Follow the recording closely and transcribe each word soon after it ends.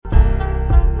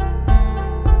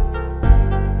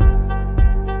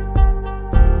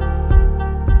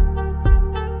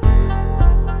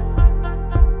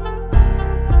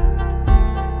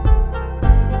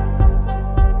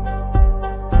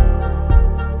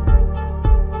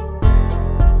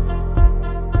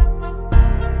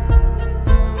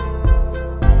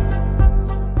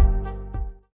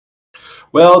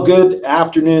Well, good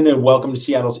afternoon and welcome to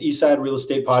Seattle's Eastside Real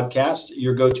Estate Podcast,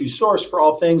 your go-to source for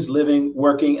all things living,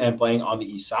 working, and playing on the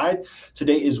East Side.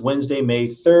 Today is Wednesday, May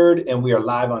 3rd, and we are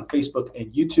live on Facebook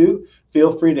and YouTube.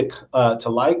 Feel free to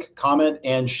like, comment,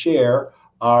 and share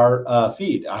our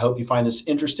feed. I hope you find this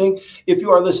interesting. If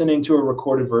you are listening to a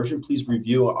recorded version, please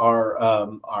review our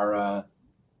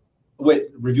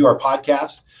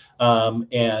podcast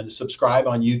and subscribe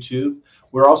on YouTube.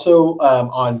 We're also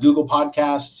on Google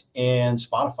Podcasts and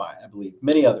Spotify, I believe,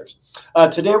 many others.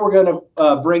 Today, we're going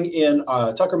to bring in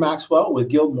Tucker Maxwell with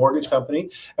Guild Mortgage Company,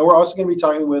 and we're also going to be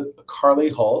talking with Carly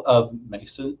Hull of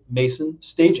Mason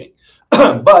Staging.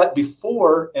 But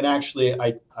before, and actually,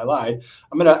 I lied,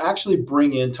 I'm going to actually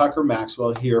bring in Tucker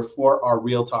Maxwell here for our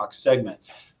Real Talk segment.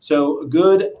 So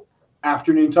good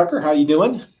afternoon, Tucker. How you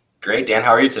doing? Great, Dan.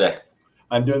 How are you today?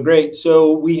 I'm doing great.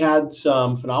 So we had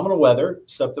some phenomenal weather,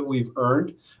 stuff that we've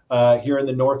earned here in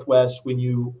the Northwest when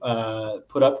you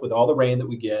put up with all the rain that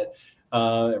we get.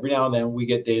 Every now and then we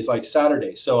get days like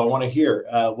Saturday. So I want to hear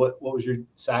what was your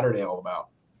Saturday all about?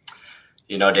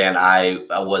 You know, Dan, I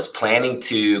was planning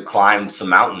to climb some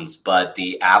mountains, but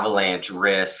the avalanche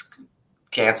risk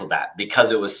canceled that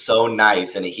because it was so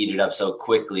nice and it heated up so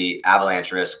quickly.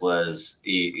 Avalanche risk was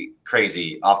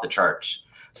crazy, off the charts.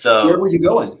 So where were you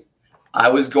going? I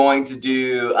was going to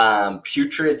do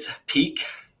Putrid's Peak,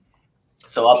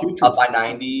 so up by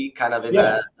 90, kind of in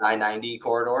the I-90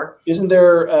 corridor. Isn't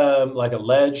there like a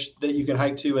ledge that you can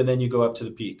hike to, and then you go up to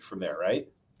the peak from there, right?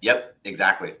 Yep,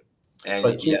 exactly. And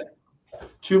but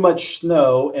too much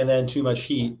snow and then too much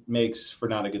heat makes for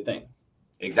not a good thing.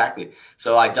 Exactly.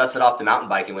 So I dusted off the mountain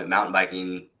bike and went mountain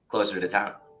biking closer to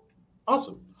town.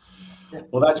 Awesome.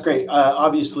 Well, that's great.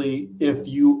 Obviously, if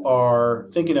you are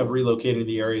thinking of relocating to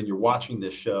the area and you're watching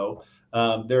this show,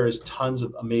 there is tons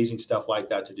of amazing stuff like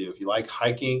that to do. If you like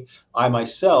hiking, I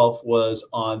myself was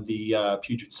on the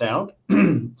Puget Sound,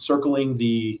 circling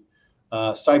the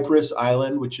Cypress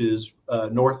Island, which is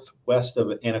northwest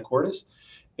of Anacortes,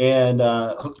 and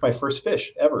hooked my first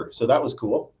fish ever. So that was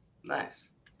cool. Nice.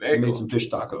 Very cool. Made some fish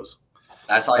tacos.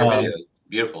 I saw your videos.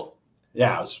 Beautiful.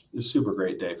 Yeah, it was a super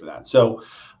great day for that. So,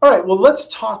 all right, well, let's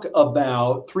talk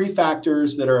about three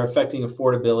factors that are affecting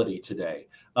affordability today.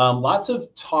 Lots of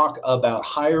talk about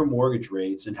higher mortgage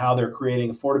rates and how they're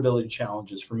creating affordability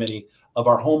challenges for many of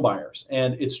our home buyers.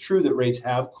 And it's true that rates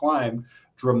have climbed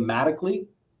dramatically,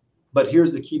 but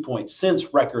here's the key point: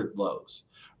 since record lows,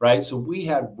 right? So we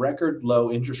had record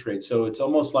low interest rates. So it's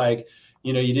almost like,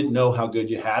 you didn't know how good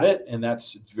you had it, and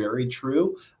that's very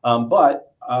true. But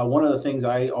one of the things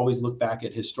I always look back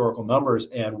at historical numbers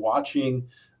and watching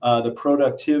the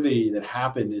productivity that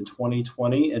happened in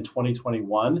 2020 and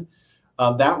 2021,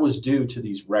 that was due to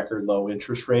these record low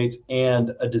interest rates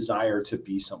and a desire to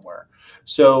be somewhere.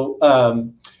 So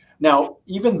now,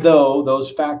 even though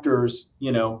those factors,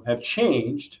 have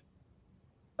changed,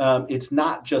 it's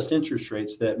not just interest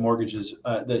rates that mortgages,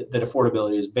 that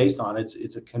affordability is based on.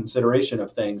 It's a consideration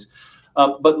of things.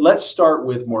 But let's start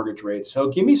with mortgage rates. So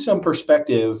give me some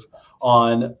perspective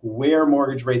on where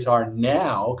mortgage rates are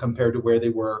now compared to where they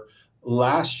were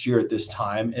last year at this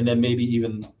time, and then maybe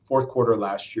even fourth quarter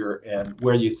last year, and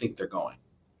where you think they're going.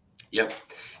 Yep.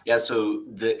 Yeah. So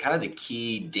the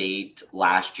key date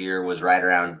last year was right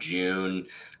around June.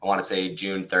 I want to say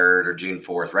June 3rd or June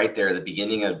 4th, right there. The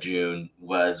beginning of June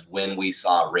was when we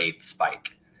saw rates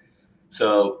spike.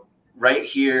 So right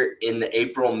here in the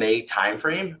April-May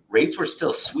timeframe, rates were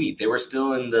still sweet. They were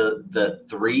still in the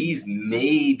threes,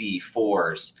 maybe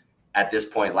fours at this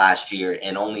point last year,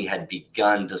 and only had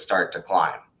begun to start to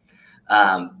climb.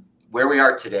 Where we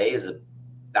are today is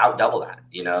about double that.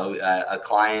 A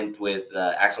client with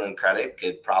excellent credit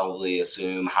could probably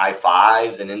assume high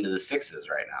fives and into the sixes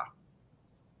right now.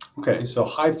 Okay, so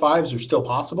high fives are still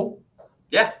possible?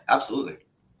 Yeah, absolutely.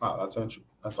 Wow,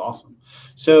 that's awesome.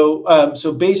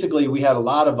 So basically, we had a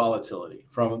lot of volatility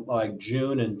from like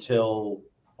June until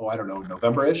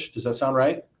November-ish. Does that sound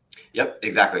right? Yep,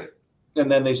 exactly. And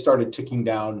then they started ticking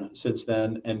down since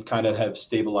then and kind of have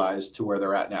stabilized to where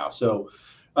they're at now. So,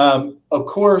 of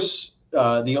course,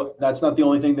 that's not the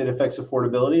only thing that affects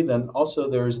affordability. Then also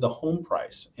there's the home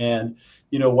price. And,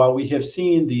 while we have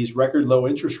seen these record low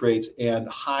interest rates and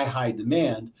high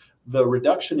demand, the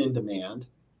reduction in demand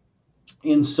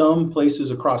in some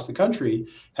places across the country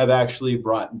have actually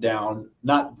brought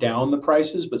not down the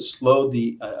prices, but slowed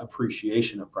the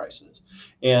appreciation of prices.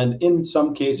 And in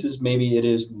some cases, maybe it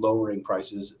is lowering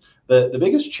prices. The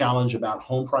biggest challenge about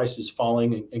home prices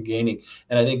falling and gaining,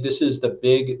 and I think this is the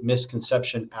big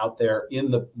misconception out there in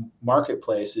the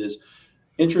marketplace, is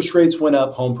interest rates went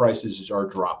up, home prices are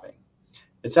dropping.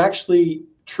 It's actually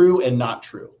true and not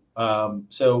true.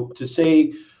 So to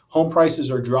say home prices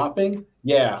are dropping,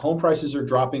 yeah, home prices are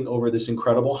dropping over this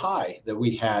incredible high that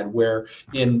we had, where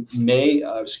in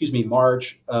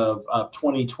March of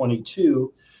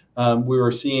 2022, we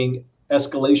were seeing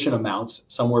escalation amounts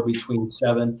somewhere between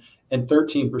 7 and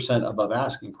 13% above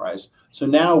asking price. So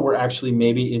now we're actually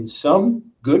maybe in some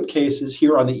good cases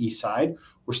here on the east side,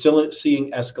 we're still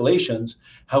seeing escalations.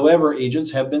 However,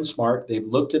 agents have been smart. They've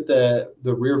looked at the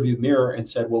rear view mirror and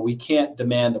said, well, we can't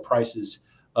demand the prices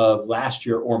of last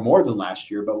year or more than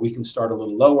last year, but we can start a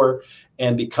little lower.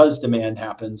 And because demand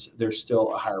happens, there's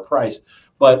still a higher price.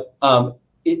 But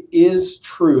it is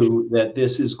true that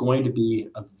this is going to be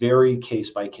a very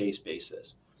case by case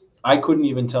basis. I couldn't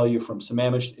even tell you from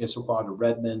Sammamish to Issaquah to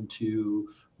Redmond to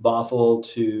Bothell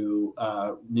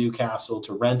to Newcastle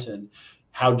to Renton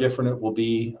how different it will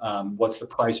be. What's the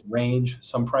price range?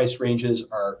 Some price ranges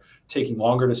are taking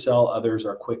longer to sell, others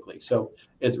are quickly. So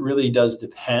it really does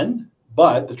depend.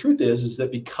 But the truth is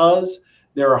that because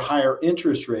there are higher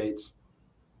interest rates,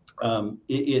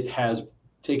 it has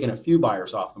taken a few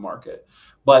buyers off the market.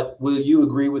 But will you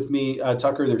agree with me,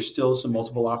 Tucker? There's still some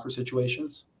multiple offer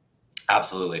situations.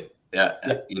 Absolutely. Yeah.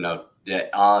 Yeah,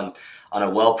 on a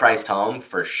well-priced home,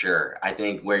 for sure. I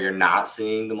think where you're not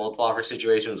seeing the multiple offer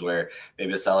situations where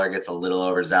maybe a seller gets a little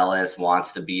overzealous,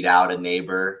 wants to beat out a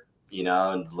neighbor,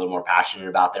 and is a little more passionate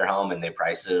about their home and they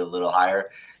price it a little higher,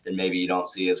 then maybe you don't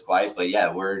see as quite. But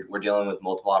yeah, we're dealing with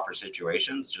multiple offer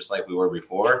situations just like we were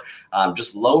before,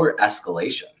 just lower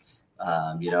escalations.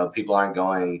 People aren't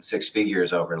going six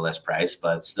figures over list price,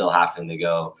 but still having to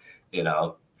go,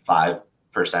 5%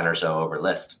 or so over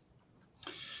list.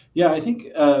 Yeah, I think,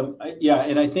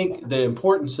 and I think the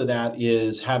importance of that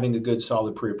is having a good,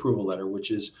 solid pre-approval letter,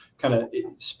 which is kind of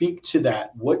speak to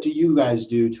that. What do you guys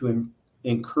do to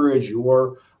encourage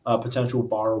your potential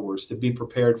borrowers to be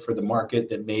prepared for the market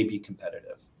that may be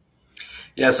competitive?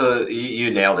 Yeah, so you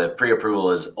nailed it.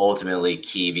 Pre-approval is ultimately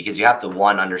key because you have to,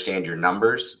 one, understand your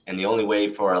numbers. And the only way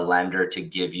for a lender to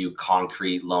give you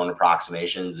concrete loan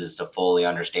approximations is to fully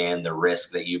understand the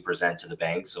risk that you present to the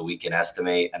bank so we can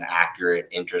estimate an accurate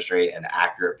interest rate and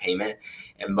accurate payment.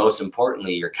 And most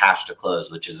importantly, your cash to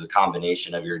close, which is a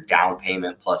combination of your down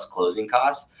payment plus closing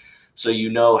costs. So you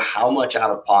know how much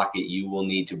out of pocket you will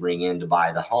need to bring in to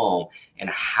buy the home and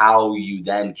how you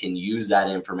then can use that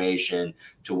information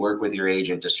to work with your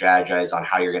agent to strategize on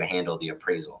how you're going to handle the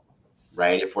appraisal,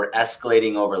 right? If we're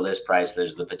escalating over list price,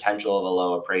 there's the potential of a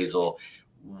low appraisal.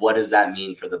 What does that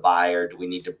mean for the buyer? Do we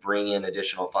need to bring in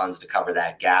additional funds to cover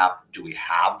that gap? Do we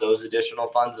have those additional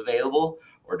funds available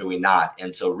or do we not?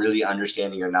 And so really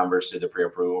understanding your numbers through the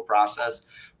pre-approval process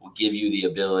will give you the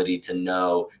ability to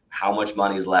know how much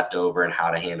money is left over and how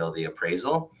to handle the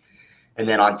appraisal. And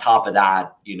then on top of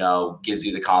that, gives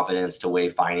you the confidence to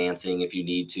waive financing if you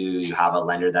need to. You have a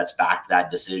lender that's backed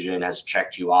that decision, has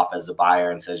checked you off as a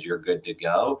buyer and says you're good to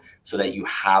go so that you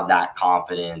have that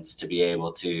confidence to be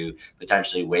able to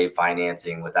potentially waive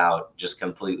financing without just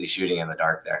completely shooting in the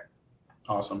dark there.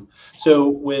 Awesome. So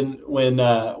when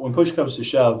push comes to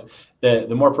shove,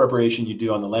 the more preparation you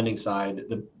do on the lending side,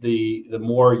 the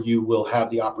more you will have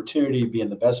the opportunity to be in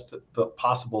the best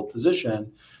possible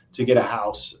position to get a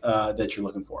house that you're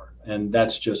looking for. And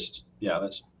that's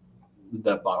that's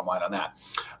the bottom line on that.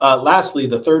 Lastly,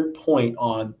 the third point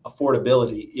on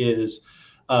affordability is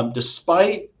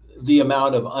despite the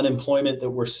amount of unemployment that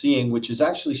we're seeing, which is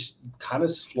actually kind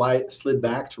of slid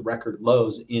back to record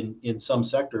lows in some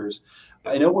sectors.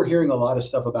 I know we're hearing a lot of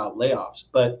stuff about layoffs,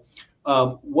 but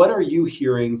what are you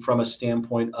hearing from a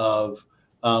standpoint of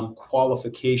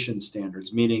qualification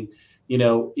standards? Meaning,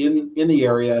 in the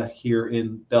area here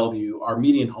in Bellevue, our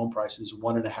median home price is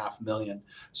 $1.5 million.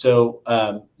 So,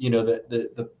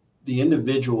 the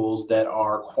individuals that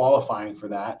are qualifying for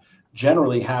that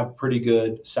generally have pretty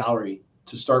good salary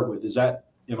to start with.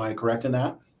 Am I correct in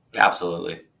that?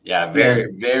 Absolutely. Yeah.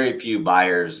 Very, very few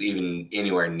buyers even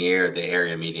anywhere near the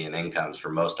area median incomes for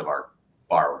most of our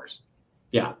borrowers.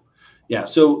 Yeah. Yeah.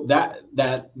 So that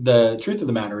the truth of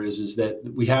the matter is that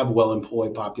we have a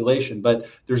well-employed population, but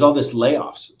there's all this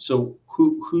layoffs. So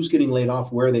who's getting laid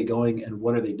off? Where are they going and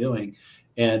what are they doing?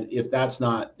 And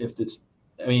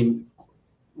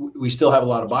we still have a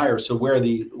lot of buyers. So where's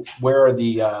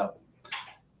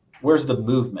the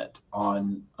movement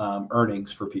on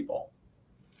earnings for people?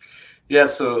 Yeah,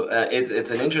 so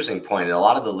it's an interesting point. A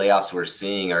lot of the layoffs we're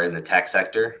seeing are in the tech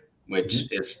sector,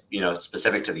 which is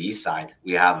specific to the East Side.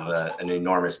 We have an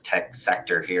enormous tech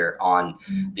sector here on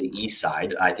the East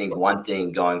Side. I think one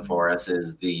thing going for us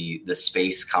is the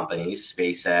space companies,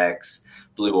 SpaceX,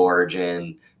 Blue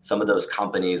Origin, some of those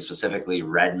companies, specifically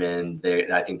Redmond.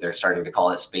 I think they're starting to call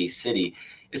it Space City.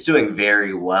 it's doing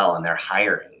very well and they're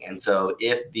hiring. And so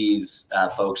if these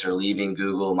folks are leaving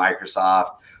Google,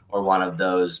 Microsoft, or one of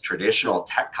those traditional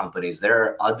tech companies, there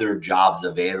are other jobs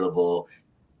available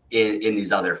in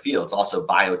these other fields, also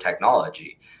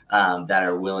biotechnology, that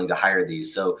are willing to hire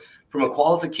these. So from a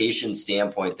qualification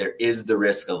standpoint, there is the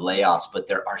risk of layoffs, but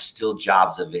there are still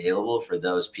jobs available for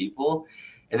those people.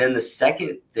 And then the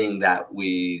second thing that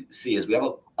we see is we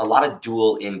have a lot of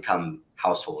dual income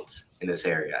households in this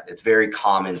area. It's very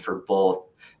common for both,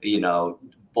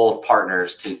 both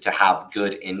partners to have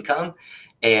good income.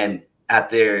 And at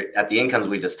the incomes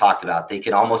we just talked about, they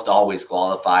can almost always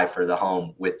qualify for the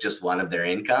home with just one of their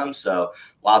incomes. So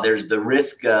while there's the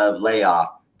risk of layoff,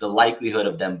 the likelihood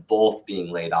of them both being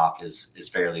laid off is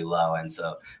fairly low. And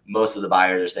so most of the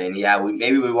buyers are saying, yeah,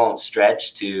 maybe we won't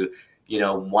stretch to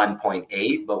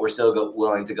 1.8, but we're still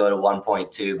willing to go to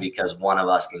 1.2 because one of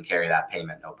us can carry that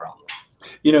payment, no problem.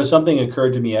 Something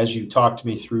occurred to me as you talked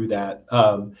me through that,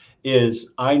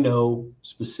 is I know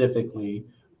specifically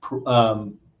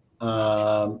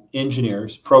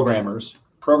engineers, programmers,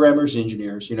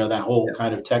 engineers, that whole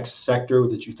kind of tech sector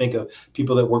that you think of,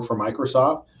 people that work for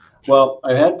Microsoft. Well,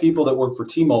 I had people that work for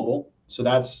T-Mobile, so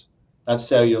that's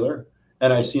cellular,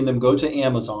 and I've seen them go to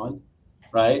Amazon,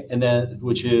 right? And then,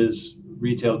 which is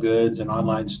retail goods and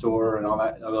online store and all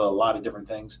that, a lot of different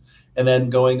things. And then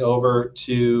going over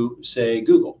to, say,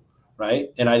 Google,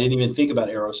 right? And I didn't even think about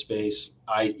aerospace,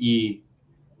 i.e.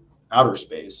 outer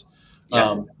space.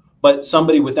 Yeah. But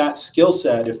somebody with that skill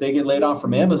set, if they get laid off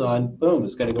from Amazon, boom,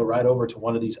 it's going to go right over to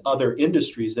one of these other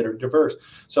industries that are diverse.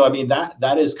 So, I mean,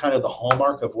 that is kind of the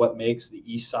hallmark of what makes the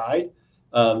East Side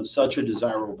such a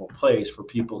desirable place for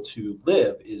people to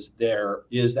live, is there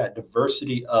is that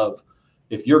diversity of,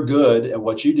 if you're good at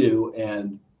what you do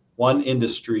and one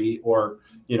industry or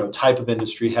type of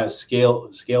industry has scale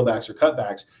backs or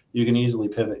cutbacks, you can easily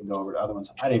pivot and go over to other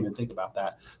ones. I didn't even think about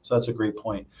that. So that's a great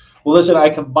point. Well, listen, I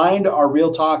combined our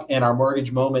real talk and our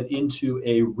mortgage moment into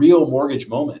a real mortgage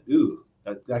moment. Ooh,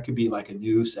 that could be like a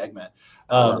new segment.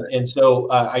 And so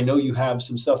I know you have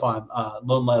some stuff on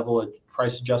loan level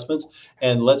price adjustments,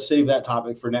 and let's save that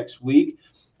topic for next week.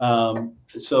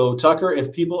 So Tucker,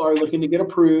 if people are looking to get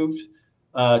approved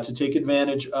to take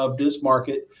advantage of this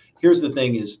market, here's the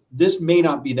thing is, this may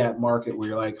not be that market where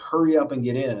you're like, hurry up and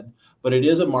get in, but it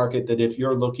is a market that if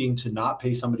you're looking to not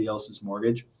pay somebody else's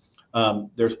mortgage,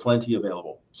 there's plenty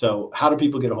available. So how do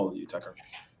people get a hold of you, Tucker?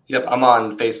 Yep, I'm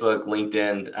on Facebook,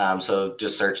 LinkedIn. So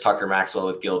just search Tucker Maxwell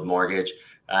with Guild Mortgage,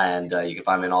 and you can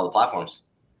find me on all the platforms.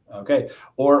 Okay.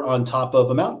 Or on top of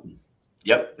a mountain.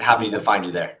 Yep. Happy to find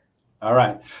you there. All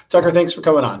right. Tucker, thanks for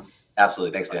coming on.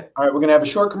 Absolutely. Thanks, Dan. All right. We're going to have a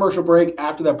short commercial break.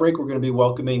 After that break, we're going to be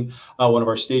welcoming one of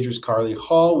our stagers, Carly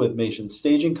Hall with Mason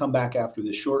Staging. Come back after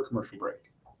this short commercial break.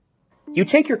 You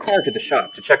take your car to the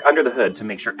shop to check under the hood to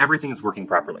make sure everything is working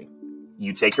properly.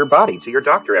 You take your body to your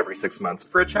doctor every 6 months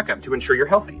for a checkup to ensure you're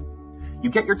healthy. You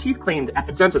get your teeth cleaned at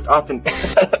the dentist often.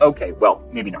 Okay, well,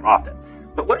 maybe not often.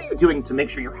 But what are you doing to make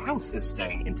sure your house is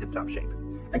staying in tip-top shape?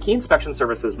 At Key Inspection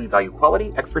Services, we value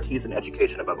quality, expertise, and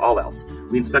education above all else.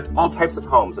 We inspect all types of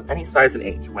homes of any size and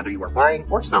age, whether you are buying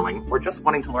or selling, or just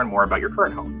wanting to learn more about your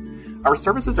current home. Our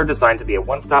services are designed to be a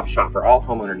one-stop shop for all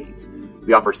homeowner needs.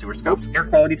 We offer sewer scopes, air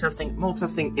quality testing, mold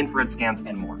testing, infrared scans,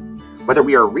 and more. Whether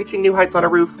we are reaching new heights on a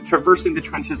roof, traversing the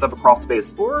trenches of a crawl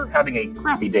space, or having a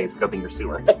crappy day scoping your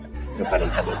sewer, no pun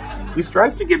intended, we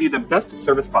strive to give you the best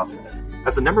service possible.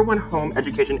 As the #1 home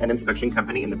education and inspection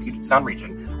company in the Puget Sound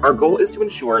region, our goal is to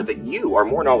ensure that you are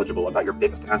more knowledgeable about your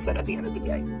biggest asset at the end of the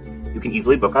day. You can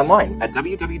easily book online at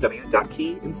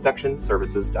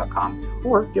www.keyinspectionservices.com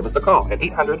or give us a call at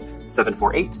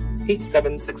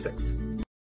 800-748-8766.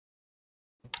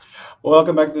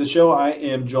 Welcome back to the show. I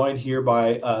am joined here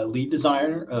by lead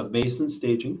designer of Mason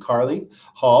Staging, Carly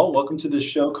Hall. Welcome to the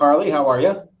show, Carly. How are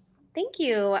you? Thank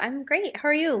you. I'm great. How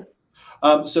are you?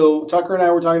 So Tucker and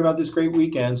I were talking about this great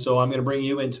weekend, so I'm going to bring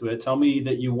you into it. Tell me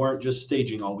that you weren't just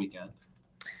staging all weekend.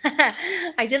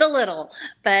 I did a little,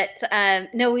 but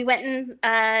no, we went to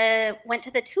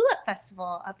the Tulip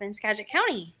Festival up in Skagit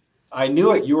County. I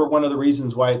knew it. You were one of the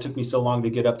reasons why it took me so long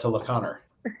to get up to La Conner.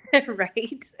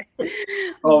 Right.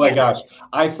 Oh my gosh.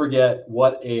 I forget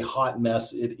what a hot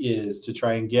mess it is to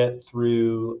try and get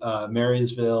through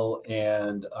Marysville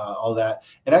and all that.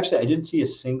 And actually, I didn't see a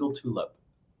single tulip.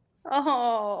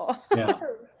 Oh. Yeah.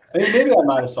 I mean, maybe I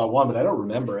might have saw one, but I don't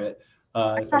remember it.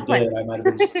 If I did, I might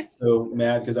have been so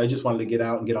mad because I just wanted to get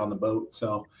out and get on the boat.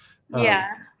 So yeah.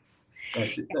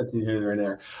 That's neither here nor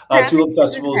there. Tulip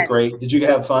Festival is great. Did you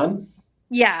have fun?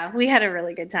 Yeah, we had a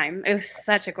really good time. It was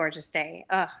such a gorgeous day.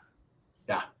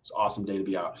 Yeah, it's an awesome day to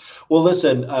be out. Well,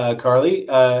 listen, Carly,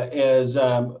 as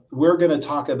we're going to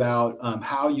talk about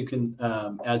how you can,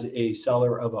 as a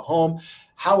seller of a home,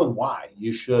 how and why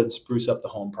you should spruce up the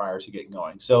home prior to getting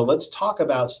going. So let's talk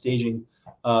about staging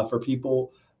for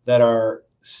people that are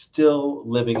still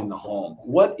living in the home.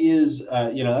 What is,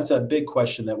 that's a big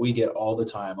question that we get all the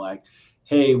time. Like,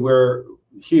 hey, we're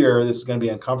here. This is going to be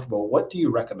uncomfortable. What do you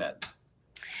recommend?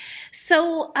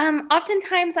 So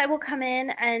oftentimes I will come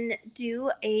in and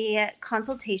do a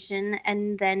consultation,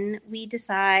 and then we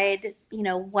decide,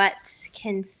 what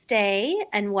can stay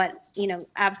and what,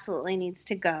 absolutely needs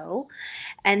to go.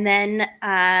 And then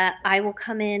I will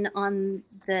come in on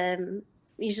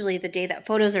usually the day that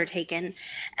photos are taken,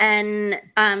 and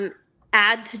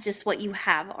add to just what you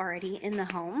have already in the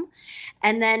home,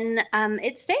 and then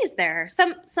it stays there.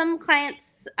 Some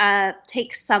clients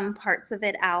take some parts of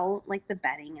it out, like the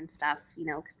bedding and stuff,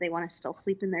 because they want to still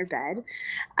sleep in their bed,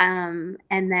 and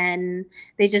then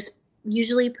they just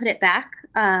usually put it back,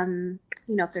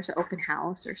 if there's an open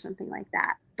house or something like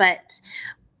that. But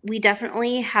we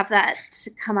definitely have that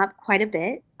come up quite a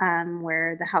bit,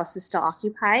 where the house is still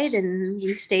occupied and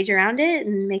we stage around it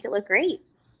and make it look great.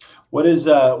 What's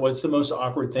the most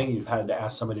awkward thing you've had to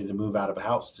ask somebody to move out of a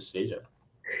house to stage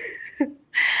it?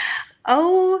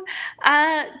 Oh,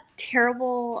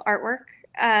 terrible artwork.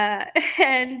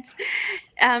 And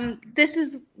this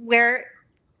is where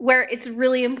it's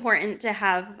really important to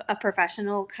have a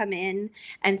professional come in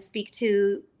and speak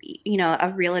to,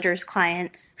 a realtor's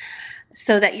clients,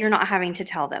 so that you're not having to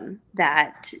tell them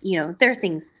that, there are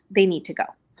things they need to go.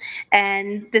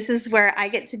 And this is where I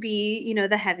get to be,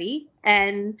 the heavy,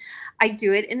 and I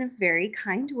do it in a very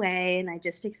kind way. And I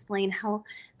just explain how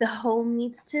the home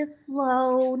needs to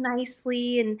flow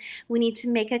nicely, and we need to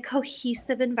make a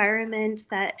cohesive environment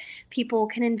that people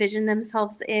can envision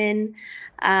themselves in.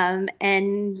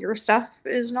 And your stuff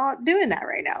is not doing that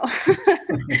right now.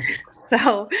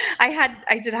 So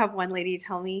I did have one lady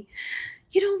tell me,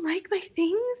 "You don't like my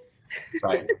things?"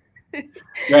 Right.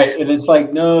 Right. And it's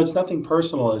like, no, it's nothing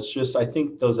personal. It's just, I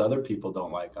think those other people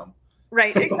don't like them.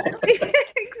 Right. Exactly.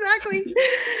 Exactly.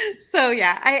 So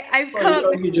yeah, I've come up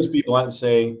Or with you just be blunt and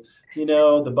say,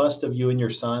 the bust of you and your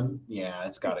son, yeah,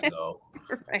 it's got to go.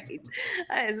 right.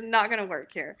 That is not going to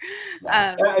work here. No.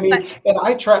 I mean, and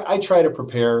I try to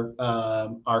prepare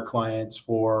our clients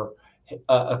for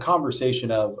a conversation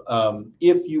of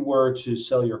if you were to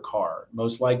sell your car,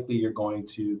 most likely you're going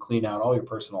to clean out all your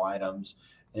personal items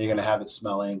and you're going to have it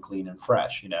smelling clean and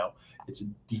fresh. It's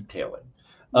detailing.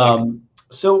 Yeah.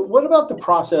 So what about the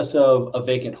process of a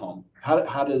vacant home?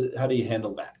 How do you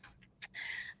handle that?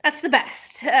 That's the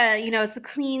best. It's a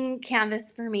clean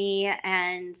canvas for me,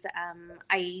 and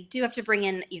I do have to bring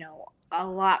in, a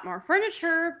lot more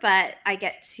furniture, but I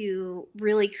get to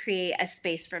really create a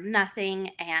space from nothing.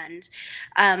 And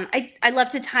I love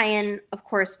to tie in, of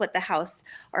course, what the house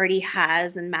already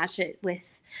has and match it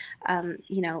with,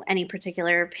 any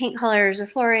particular paint colors or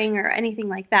flooring or anything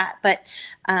like that. But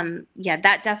yeah,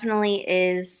 that definitely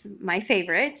is my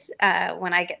favorite,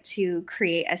 when I get to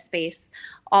create a space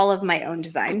all of my own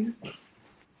design.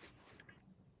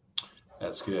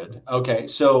 That's good. Okay,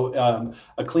 so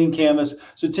a clean canvas.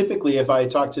 So typically, if I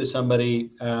talk to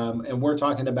somebody and we're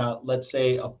talking about, let's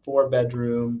say, a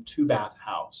 4-bedroom, 2-bath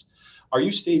house, are you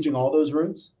staging all those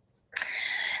rooms?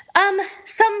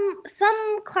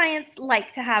 Some clients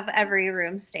like to have every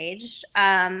room staged,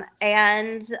 and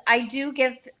I do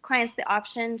give clients the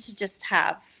option to just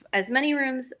have as many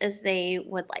rooms as they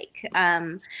would like.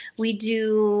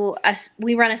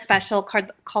 We run a special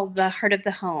called the Heart of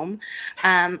the Home,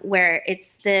 where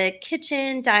it's the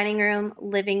kitchen, dining room,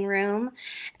 living room,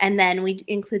 and then we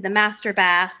include the master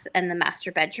bath and the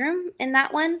master bedroom in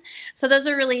that one. So those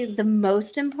are really the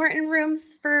most important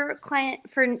rooms for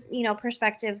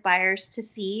prospective buyers to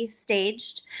see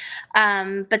staged.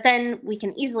 But then we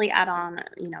can easily add on,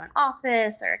 an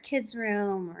office or a kid's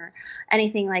room or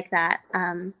anything like that.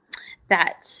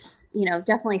 That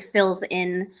definitely fills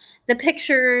in the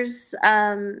pictures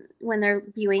when they're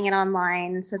viewing it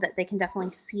online, so that they can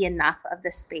definitely see enough of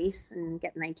the space and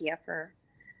get an idea for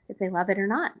if they love it or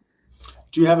not.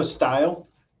 Do you have a style?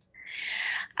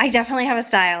 I definitely have a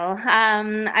style.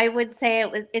 I would say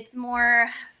it's more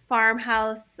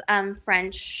farmhouse,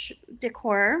 French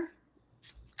decor,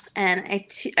 and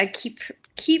I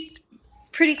keep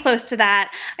pretty close to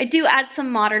that. I do add some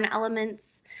modern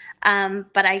elements,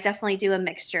 but I definitely do a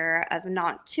mixture of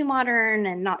not too modern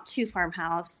and not too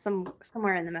farmhouse,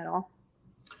 somewhere in the middle.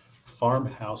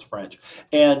 Farmhouse French.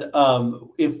 And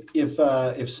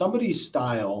if somebody's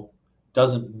style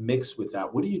doesn't mix with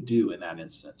that, what do you do in that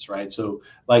instance, right? So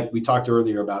like we talked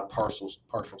earlier about partial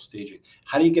staging.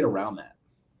 How do you get around that?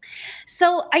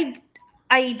 So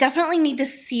I definitely need to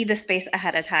see the space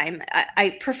ahead of time.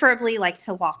 I preferably like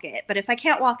to walk it, but if I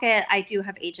can't walk it, I do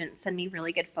have agents send me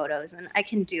really good photos, and I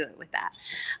can do it with that.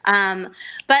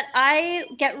 But I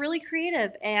get really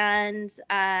creative, and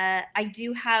I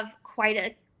do have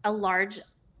quite a large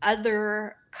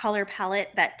other color palette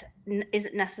that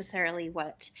isn't necessarily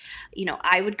what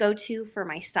I would go to for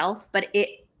myself, but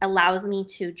it allows me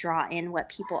to draw in what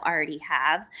people already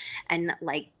have and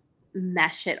like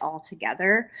mesh it all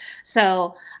together.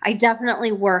 So I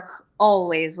definitely work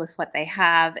always with what they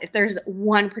have. If there's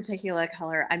one particular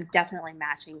color, I'm definitely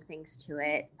matching things to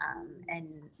it, and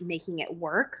making it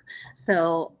work.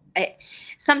 So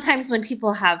sometimes when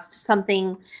people have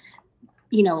something,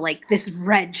 like this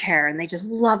red chair, and they just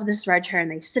love this red chair and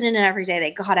they sit in it every day,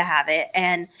 they gotta have it.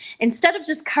 And instead of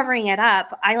just covering it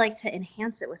up, I like to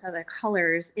enhance it with other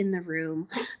colors in the room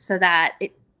so that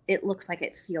it looks like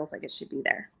it feels like it should be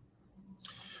there.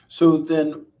 So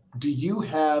then, do you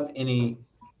have any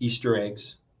Easter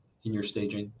eggs in your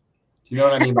staging? Do you know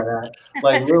what I mean by that?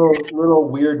 Like little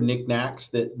weird knickknacks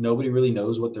that nobody really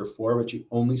knows what they're for, but you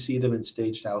only see them in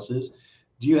staged houses.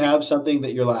 Do you have something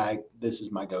that you're like, this is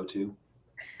my go-to?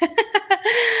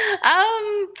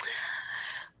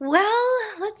 Well,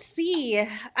 let's see.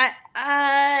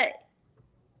 I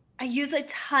use a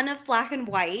ton of black and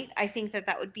white. I think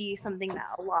that would be something that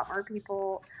a lot more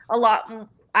people,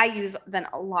 I use than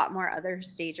a lot more other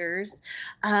stagers.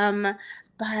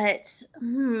 But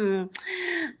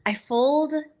I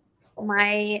fold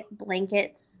my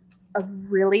blankets a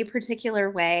really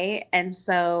particular way, and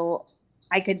so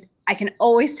I can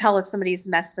always tell if somebody's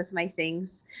messed with my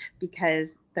things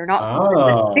because they're not folded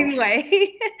the same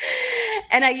way.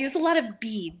 And I use a lot of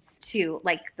beads too,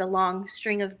 like the long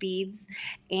string of beads,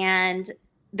 and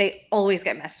they always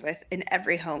get messed with in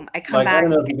every home. I come back. I don't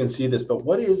know if you can see this, but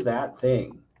what is that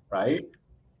thing, right?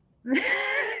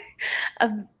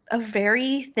 a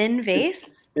very thin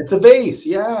vase. It's a vase,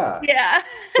 yeah. Yeah.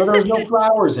 But there's no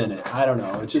flowers in it. I don't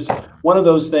know. It's just one of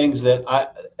those things that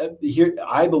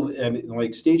I believe. I mean,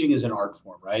 like staging is an art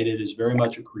form, right? It is very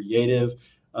much a creative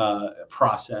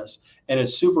process, and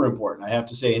it's super important. I have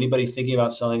to say, anybody thinking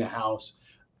about selling a house,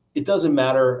 it doesn't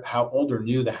matter how old or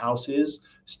new the house is.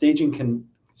 Staging can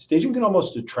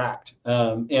almost detract.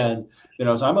 And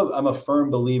so I'm a firm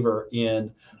believer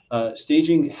in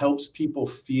staging helps people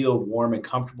feel warm and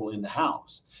comfortable in the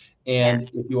house. And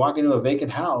if you walk into a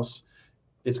vacant house,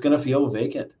 it's going to feel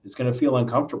vacant. It's going to feel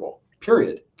uncomfortable,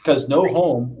 period. Because no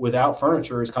home without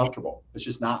furniture is comfortable. It's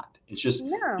just not. It's just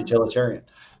utilitarian.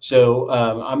 So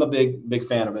I'm a big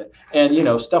fan of it.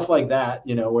 And, stuff like that,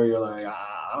 where you're like,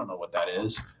 I don't know what that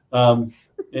is. I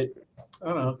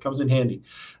don't know, it comes in handy.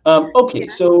 Okay,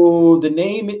 so the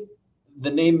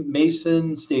name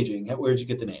Mason Staging, where did you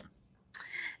get the name?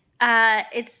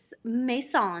 It's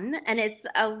maison, and it's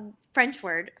a French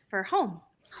word for home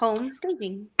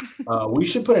staging. We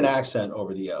should put an accent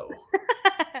over the O.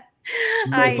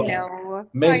 I know.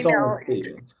 Maison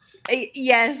Staging.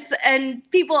 Yes, and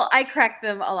I correct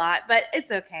them a lot, but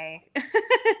it's okay.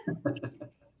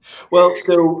 Well,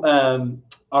 so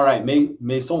all right,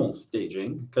 Maison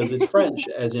Staging, because it's French,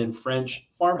 as in French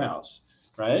farmhouse,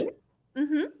 right?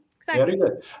 Mm-hmm. Exactly. Very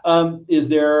good. Is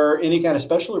there any kind of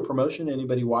special or promotion?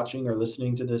 Anybody watching or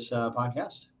listening to this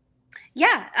podcast?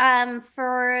 Yeah.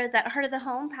 For that Heart of the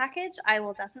Home package, I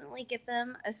will definitely give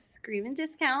them a screaming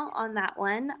discount on that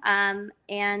one.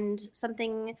 And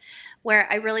something where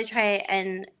I really try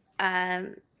and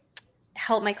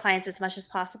help my clients as much as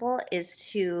possible is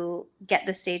to get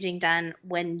the staging done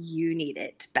when you need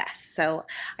it best. So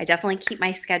I definitely keep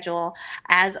my schedule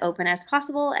as open as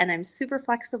possible, and I'm super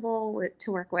flexible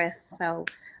to work with. So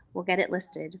we'll get it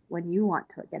listed when you want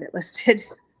to get it listed.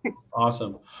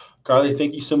 Awesome. Carly,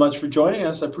 thank you so much for joining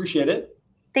us. I appreciate it.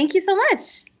 Thank you so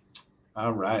much.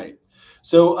 All right.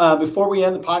 So before we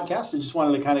end the podcast, I just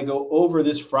wanted to kind of go over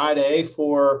this Friday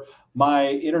for my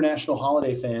international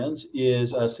holiday fans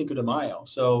is Cinco de Mayo.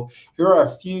 So here are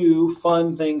a few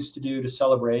fun things to do to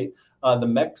celebrate the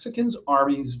Mexican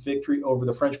Army's victory over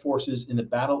the French forces in the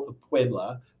Battle of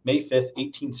Puebla, May 5th,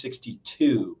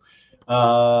 1862.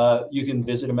 You can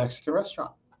visit a Mexican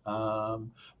restaurant.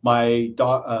 My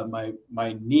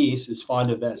niece is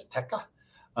fond of Azteca.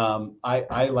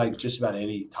 I like just about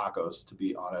any tacos, to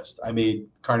be honest. I made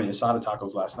carne asada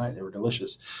tacos last night. They were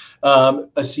delicious.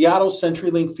 A Seattle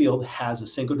CenturyLink Field has a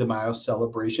Cinco de Mayo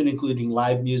celebration, including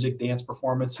live music, dance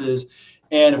performances,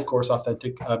 and, of course,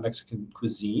 authentic Mexican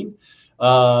cuisine.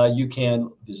 You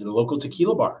can visit a local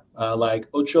tequila bar like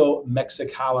Ocho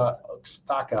Mexicala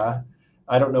Oaxaca.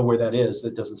 I don't know where that is.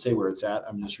 That doesn't say where it's at.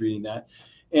 I'm just reading that.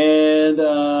 And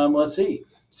let's see.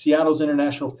 Seattle's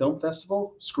International Film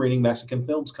Festival, screening Mexican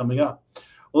films coming up.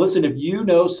 Well, listen, if you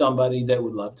know somebody that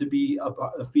would love to be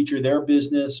feature their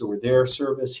business or their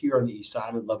service here on the East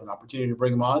Side, I'd love an opportunity to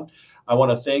bring them on. I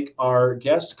want to thank our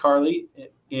guests, Carly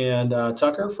and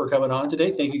Tucker, for coming on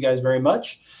today. Thank you guys very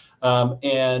much.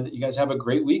 And you guys have a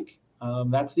great week.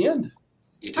 That's the end.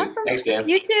 You too. Awesome. Thanks, Dan.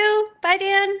 You too. Bye,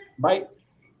 Dan. Bye.